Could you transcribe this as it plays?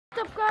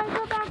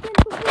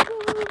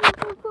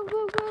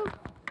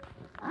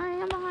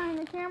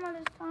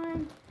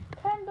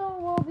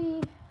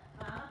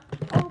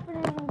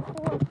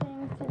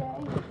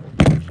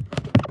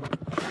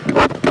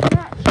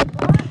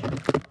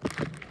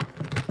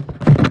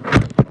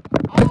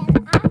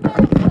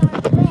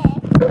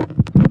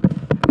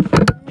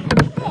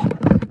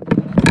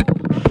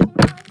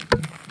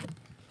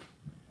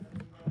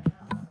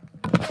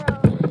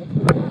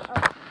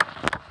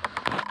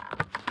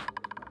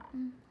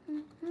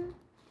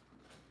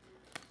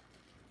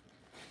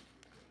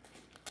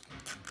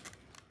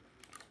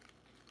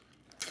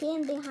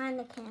peeing behind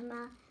the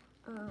camera,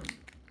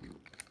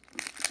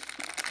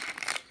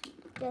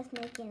 just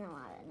making a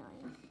lot of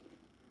noise.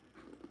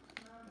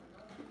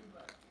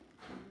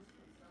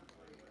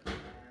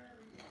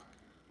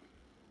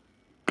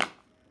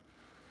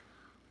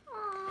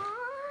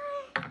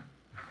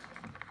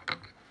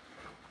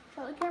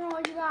 Show the camera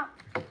what you got.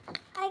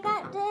 I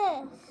got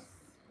this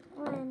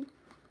one.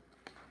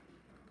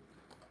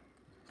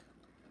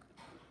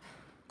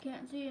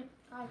 Can't see it.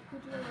 Guys,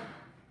 put your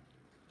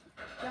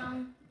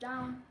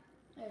down.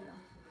 There you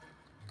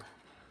go.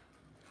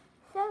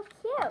 So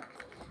cute.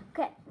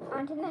 Okay,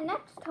 on to the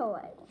next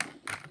toy.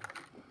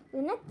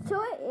 The next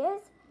toy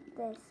is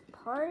this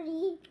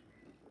Party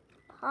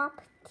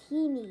Pop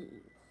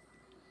Teenies.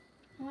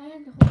 I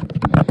had to hold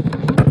it.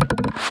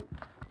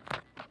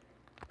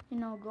 You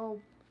know,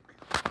 go.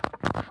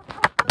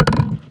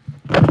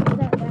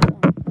 That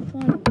one. Which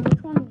one?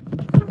 Which one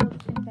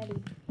looks confetti?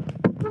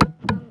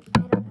 I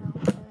don't know.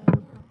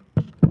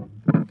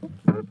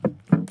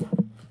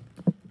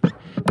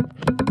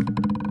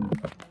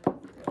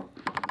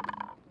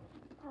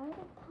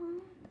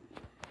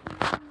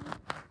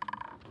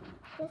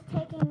 Just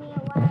taking me a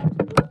while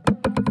to get to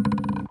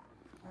this.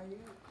 Are you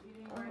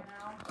eating right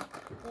now?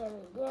 There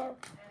we go.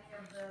 Any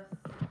of this?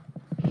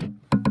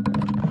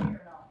 Or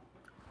no?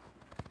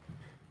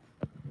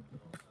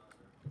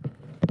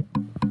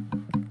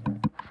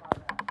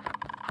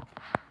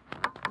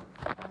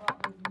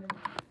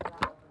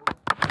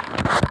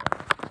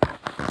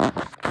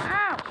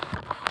 Ow!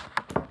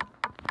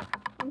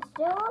 I'm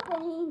still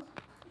opening.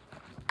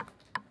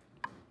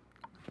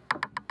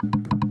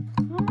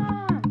 Come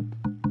on!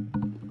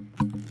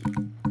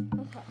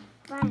 Okay,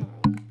 finally.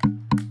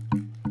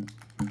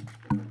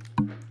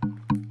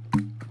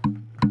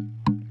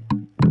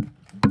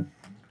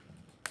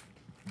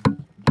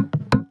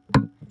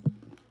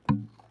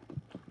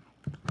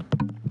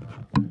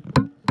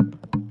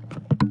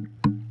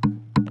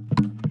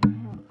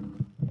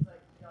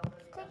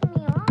 It's taking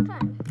me a long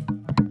time.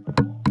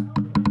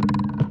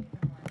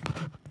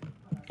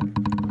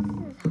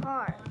 This is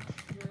hard.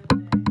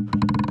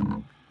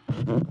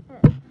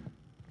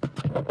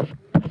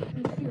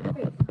 You see your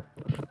face.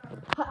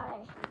 Hi.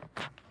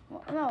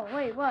 No,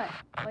 wait, what?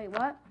 Wait,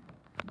 what?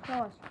 Show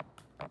us.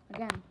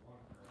 Again.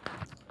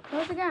 Show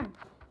us again.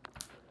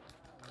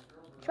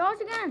 Show us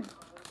again.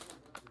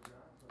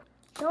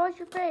 Show us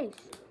your face.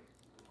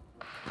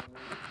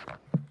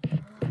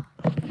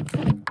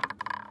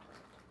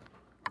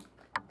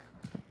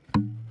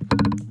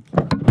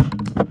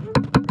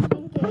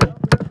 Thank you.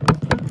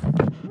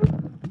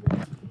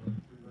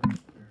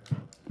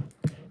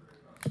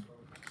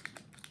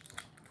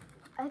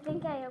 I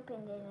think I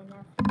opened it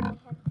enough. I have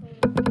to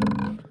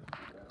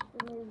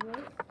remove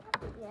this.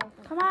 Yeah, I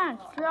think. Come on,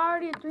 it's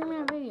already a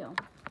 3-minute video.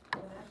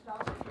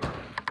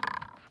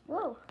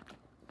 Whoa.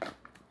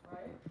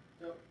 Right?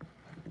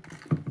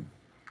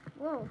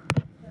 Whoa.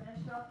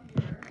 Finish up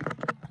here.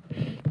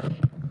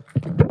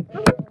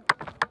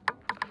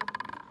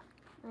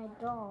 My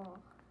doll.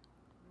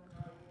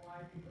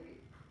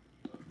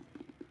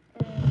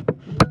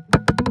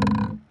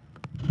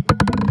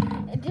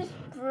 It just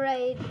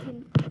sprayed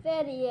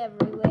confetti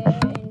everywhere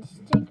and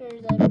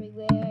stickers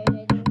everywhere, and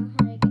I didn't know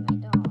how to get my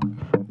doll.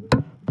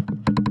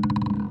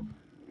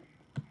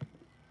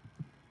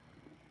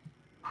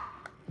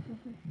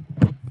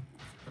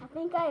 I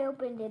think I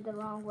opened it the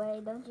wrong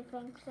way, don't you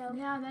think so?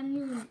 Yeah, then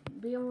you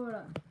would be able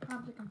to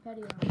pop the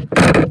confetti out.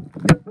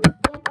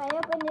 Yep, I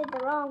opened it the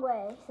wrong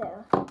way,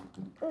 so.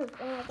 Ooh,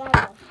 and I got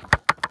a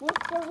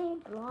mystery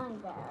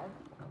blind bag.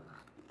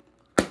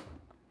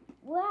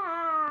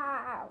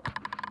 Wow!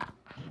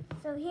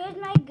 So here's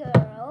my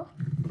girl.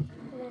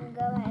 We're gonna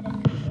go ahead and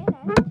look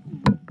at it.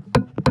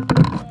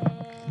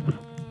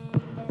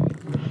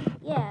 And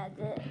yeah,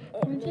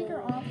 Can you take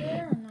her off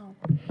there or no?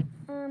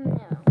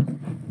 No.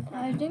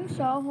 I think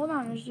so. Hold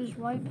on, there's just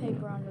white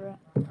paper under it.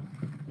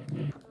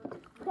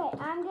 Okay,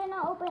 I'm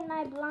gonna open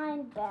my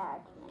blind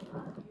bag.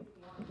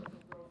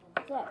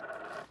 So,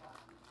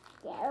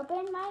 yeah,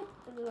 open my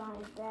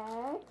blind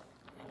bag.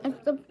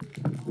 It's the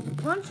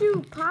once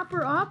you pop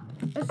her up,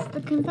 it's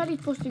the confetti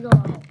supposed to go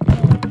out.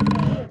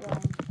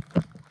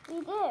 We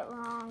did it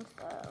wrong,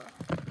 so.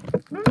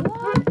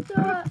 What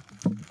the?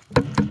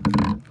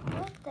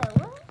 What?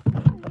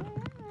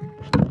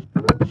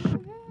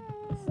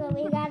 So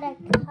we got a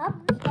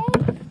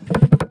cupcake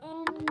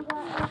and we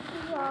got a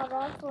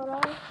tiara for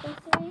our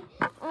accessory.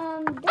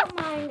 Don't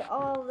mind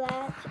all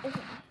that.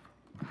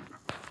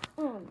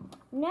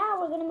 Now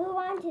we're gonna move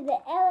on to the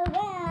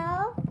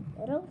LOL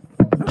little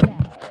sister.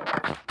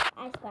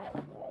 I spotted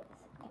it.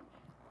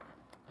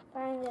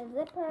 Find the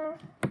zipper.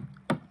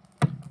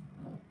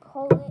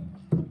 Pull it.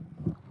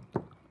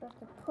 Have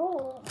to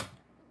pull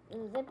the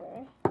zipper.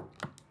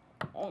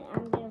 And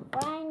I'm gonna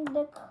find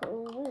the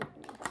clue.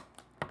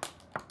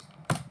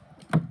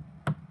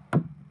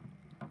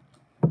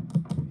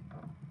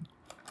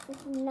 This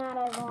is not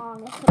as long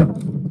as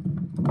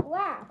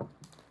wow.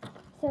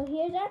 So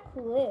here's our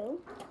clue.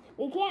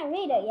 We can't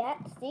read it yet.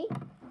 See?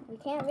 We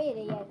can't read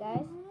it yet,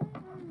 guys.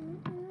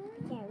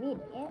 Can't read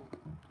it yet.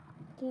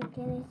 Can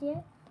they see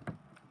it?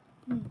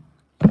 Hmm.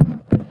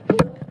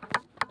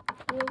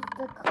 Here's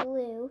the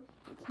clue.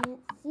 You can't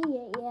see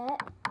it yet.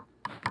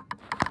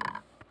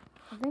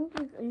 I think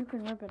you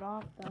can rip it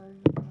off though.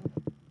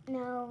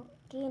 No,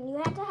 Keegan, you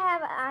have to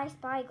have an eye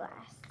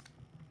spyglass.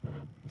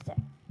 So,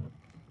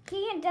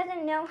 Keegan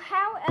doesn't know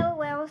how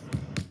LOLs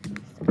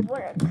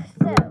work.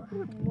 So,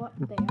 What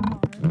they are.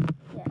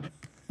 yes.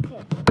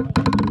 Okay.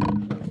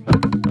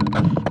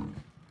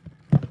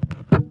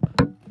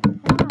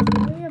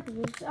 Hurry up,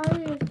 it's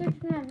already a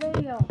 6-minute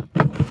video.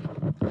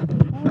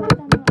 Hold up,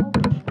 I'm gonna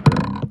open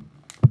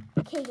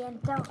it. Keegan,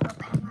 don't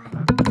open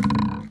one.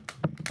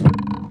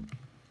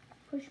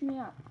 Push me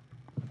up.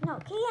 No,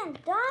 Keegan,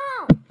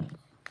 don't.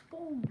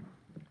 Boom.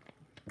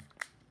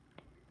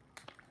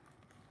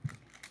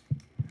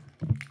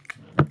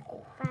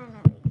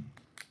 Finally.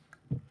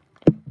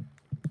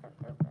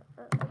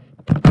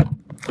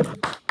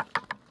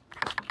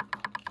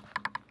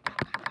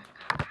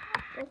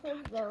 This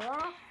is the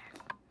last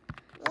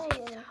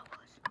layer.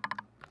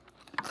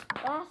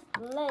 Last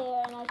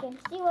layer, and I can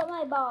see what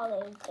my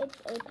ball is. It's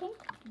a pink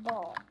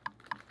ball.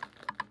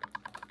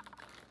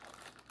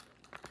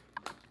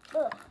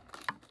 Ugh.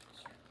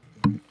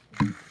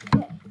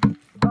 Okay.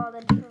 All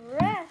the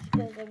trash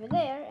goes over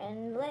there,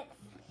 and let's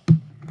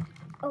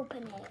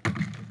open it.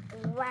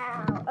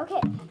 Wow.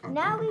 Okay,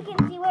 now we can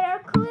see what our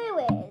clue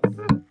is.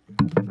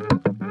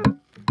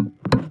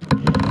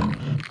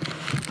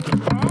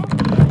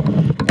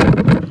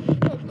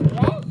 A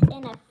dress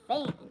and a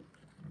fan.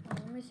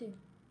 Let me see.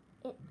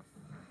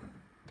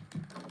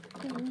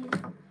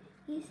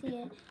 You see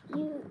it.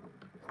 You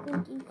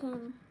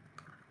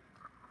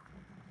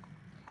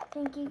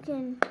think you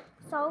can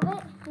solve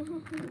it?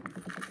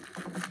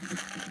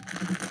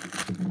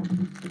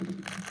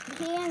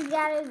 Keegan's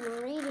got his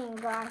reading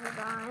glasses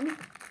on.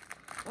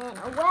 And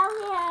while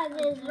he has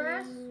his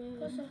Dress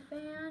plus a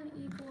fan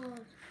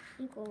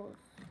equals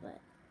what?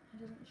 it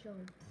doesn't show.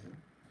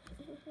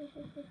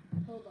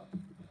 Hold up.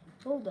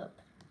 Hold up.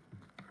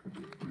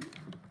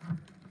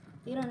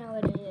 You don't know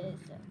what it is.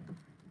 So.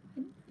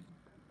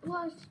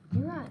 Plus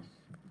dress.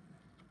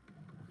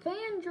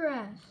 Fan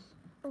dress.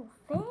 Oh,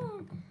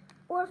 fan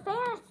or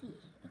fantasy.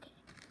 Okay.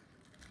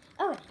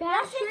 Okay.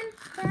 Fashion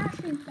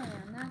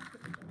fan. That's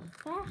what it is.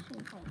 Fashion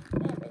fan.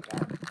 There we go.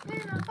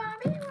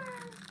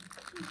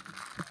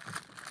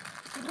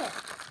 Okay.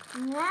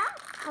 Now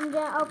I'm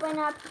gonna open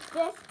up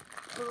this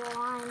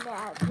blind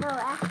bag. No,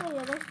 actually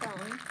this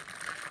one.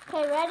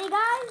 Okay, ready,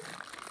 guys?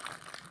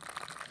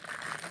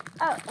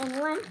 Oh, and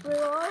one flew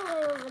all the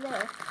way over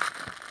there.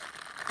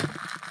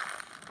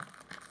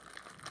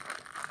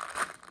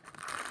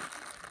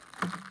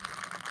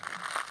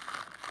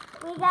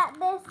 We got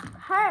this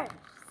purse.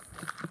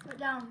 Put it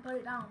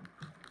down.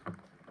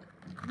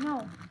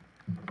 No.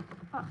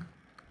 Up.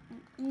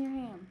 In your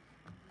hand.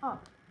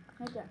 Up.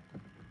 Right there.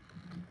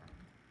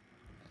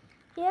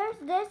 Here's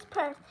this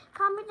purse.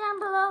 Comment down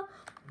below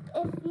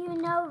if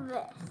you know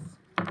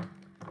this.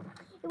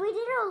 We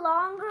did a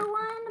longer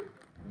one,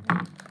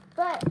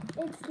 but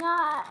it's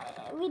not.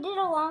 We did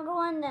a longer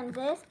one than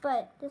this,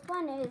 but this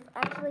one is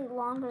actually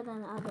longer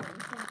than the other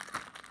one.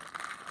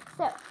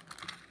 So,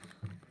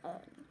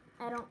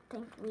 I don't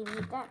think we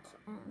need that.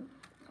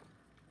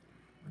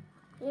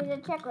 Here's a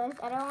checklist.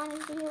 I don't want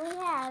to see who we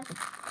have.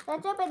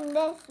 Let's open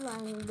this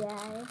one,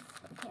 guys.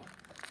 Okay.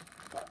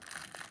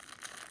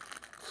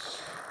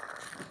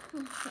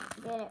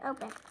 Get it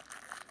open.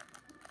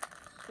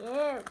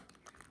 Chew.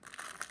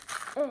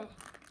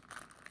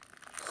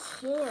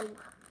 Chew.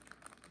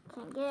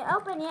 Can't get it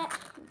open yet.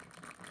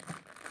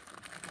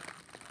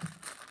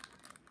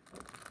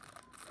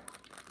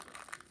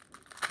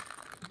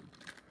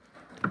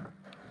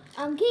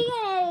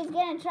 Keegan is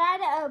gonna try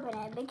to open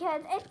it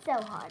because it's so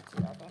hard to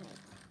open it.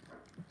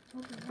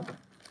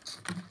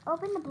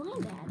 Open the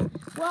blind bag.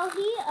 Well,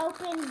 he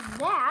opens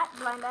that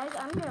blind bag.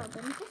 I'm gonna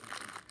open this.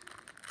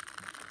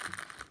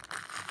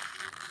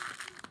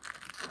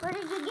 What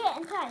did you get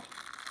inside?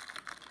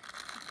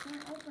 I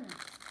can't open it.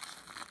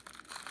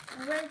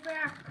 I'm right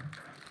back.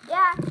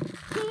 Yeah,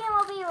 Keegan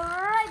will be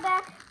right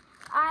back.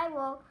 I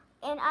will.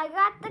 And I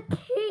got the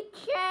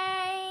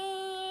keychain.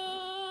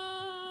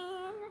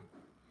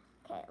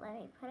 Okay, let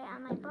me put it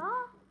on my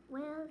ball.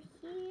 Well,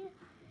 he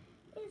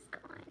is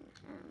gone.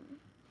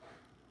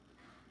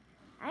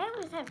 I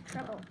always have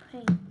trouble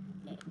putting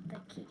the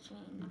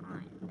keychain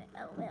on the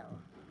LL.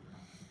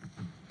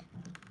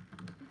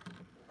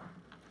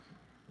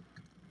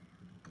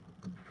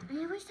 I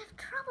always have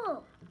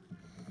trouble.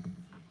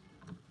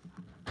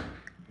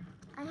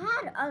 I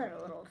had other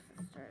little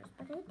sisters,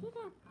 but I did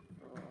have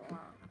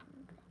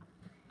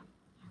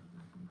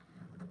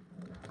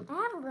I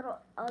have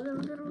other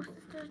little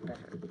sisters, but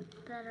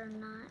that are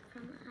not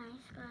from the I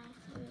Spy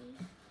series.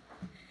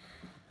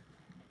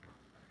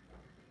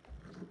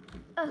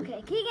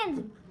 Okay,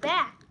 Keegan's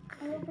back.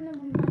 I opened it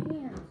with my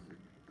hands.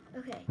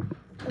 Okay,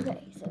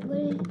 so what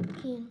is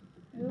Keegan?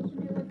 I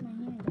opened it with my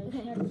hands. I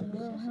just had some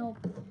little help.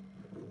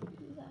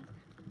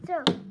 So,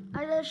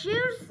 are those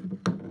shoes?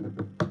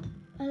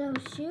 Are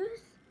those shoes?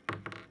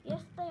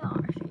 Yes, they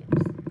are shoes.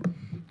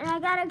 And I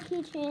got a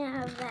keychain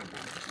out of that.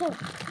 So,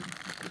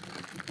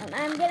 and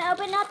I'm gonna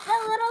open up the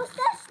little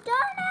sister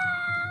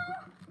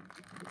now.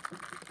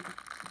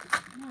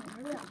 No,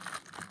 hurry up.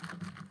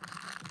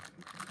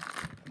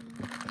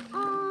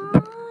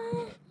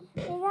 Aww,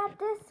 they got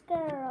this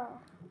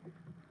girl.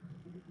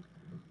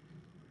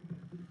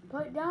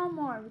 Put it down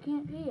more. We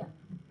can't see it.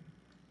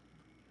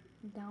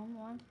 Down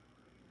one.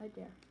 Right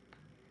there.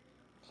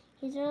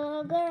 He's a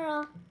little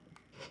girl.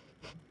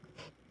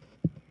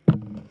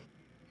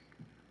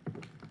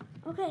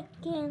 Okay,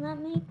 let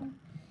me.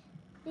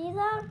 These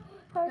are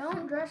her.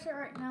 Don't dress it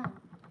right now.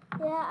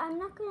 Yeah, I'm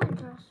not gonna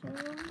dress her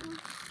right now.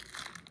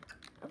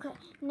 Okay,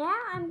 now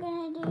I'm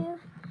gonna do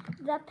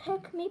the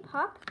pick me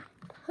pop,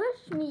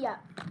 push me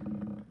up.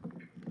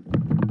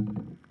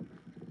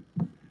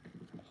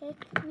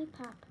 Pick me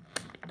pop,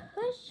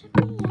 push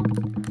me up.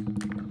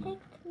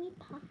 Pick me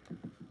pop,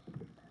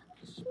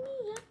 push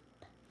me up.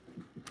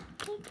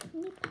 Pick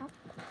me pop,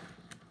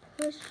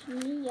 push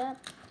me up.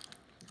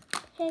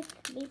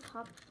 Pick me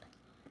pop,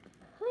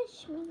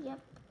 push me up.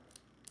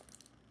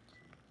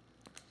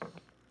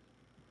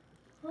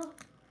 Look,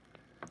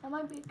 that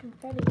might be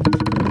confetti.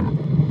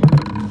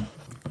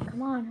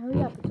 Come on,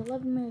 hurry up. It's an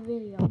 11-minute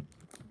video.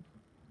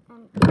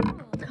 I'm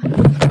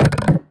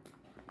trying.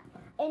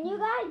 And you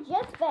guys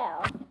just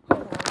fell.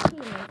 Hang on, give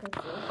me a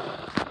picture.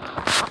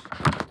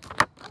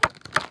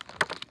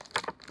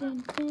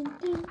 Dun, dun,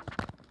 dun.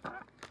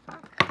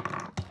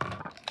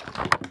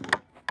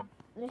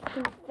 There's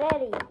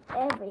confetti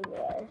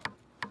everywhere.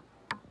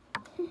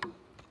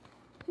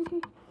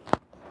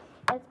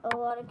 That's a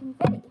lot of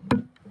confetti.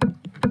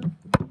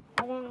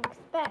 I didn't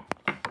expect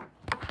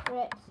for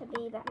it to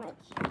be that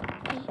much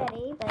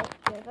confetti, but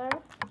here's our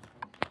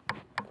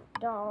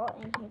doll,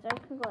 and here's our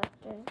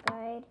collector's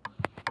guide.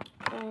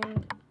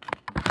 And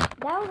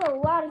that was a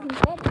lot of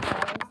confetti,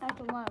 guys. That's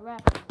a lot of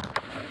rap.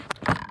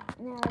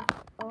 And that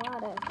was a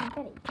lot of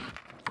confetti.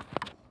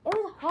 It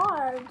was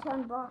hard to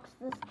unbox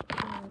this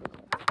one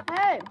because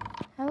Hey!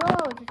 Hello,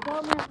 it's a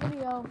 12-minute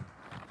video.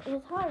 it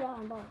was hard to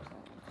unbox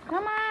it.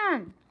 Come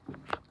on!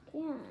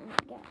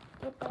 Yeah,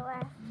 get the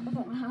last.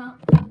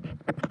 Okay.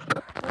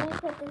 Let me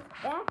put this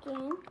back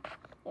in.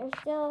 There's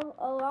still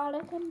a lot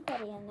of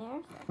confetti in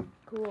there. So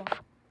Cool.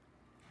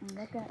 And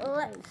look at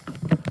let's.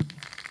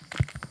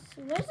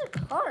 There's a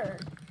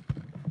card.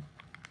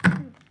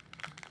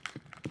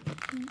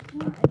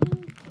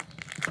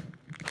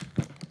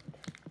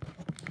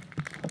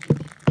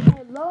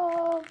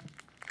 Hello!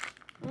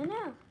 I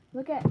know.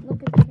 Look at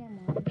the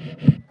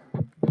camera.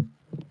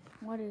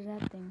 What is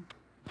that thing?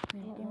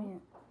 Here, give me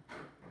it.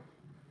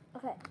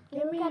 Okay.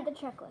 Give Look me at it. the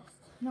checklist.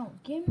 No,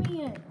 give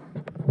me it.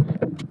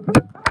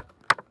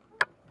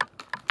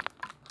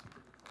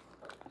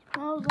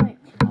 Smells like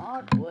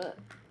chocolate.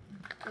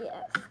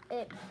 Yes,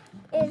 it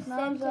is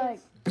Smells scented.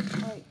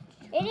 like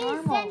It is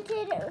caramel.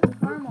 scented.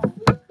 Caramel.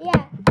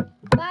 Yeah.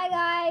 Bye,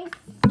 guys.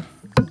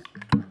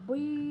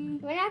 We.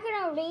 We're not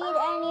gonna read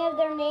any of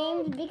their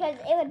names because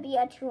it would be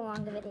a too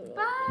long video.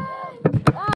 Bye.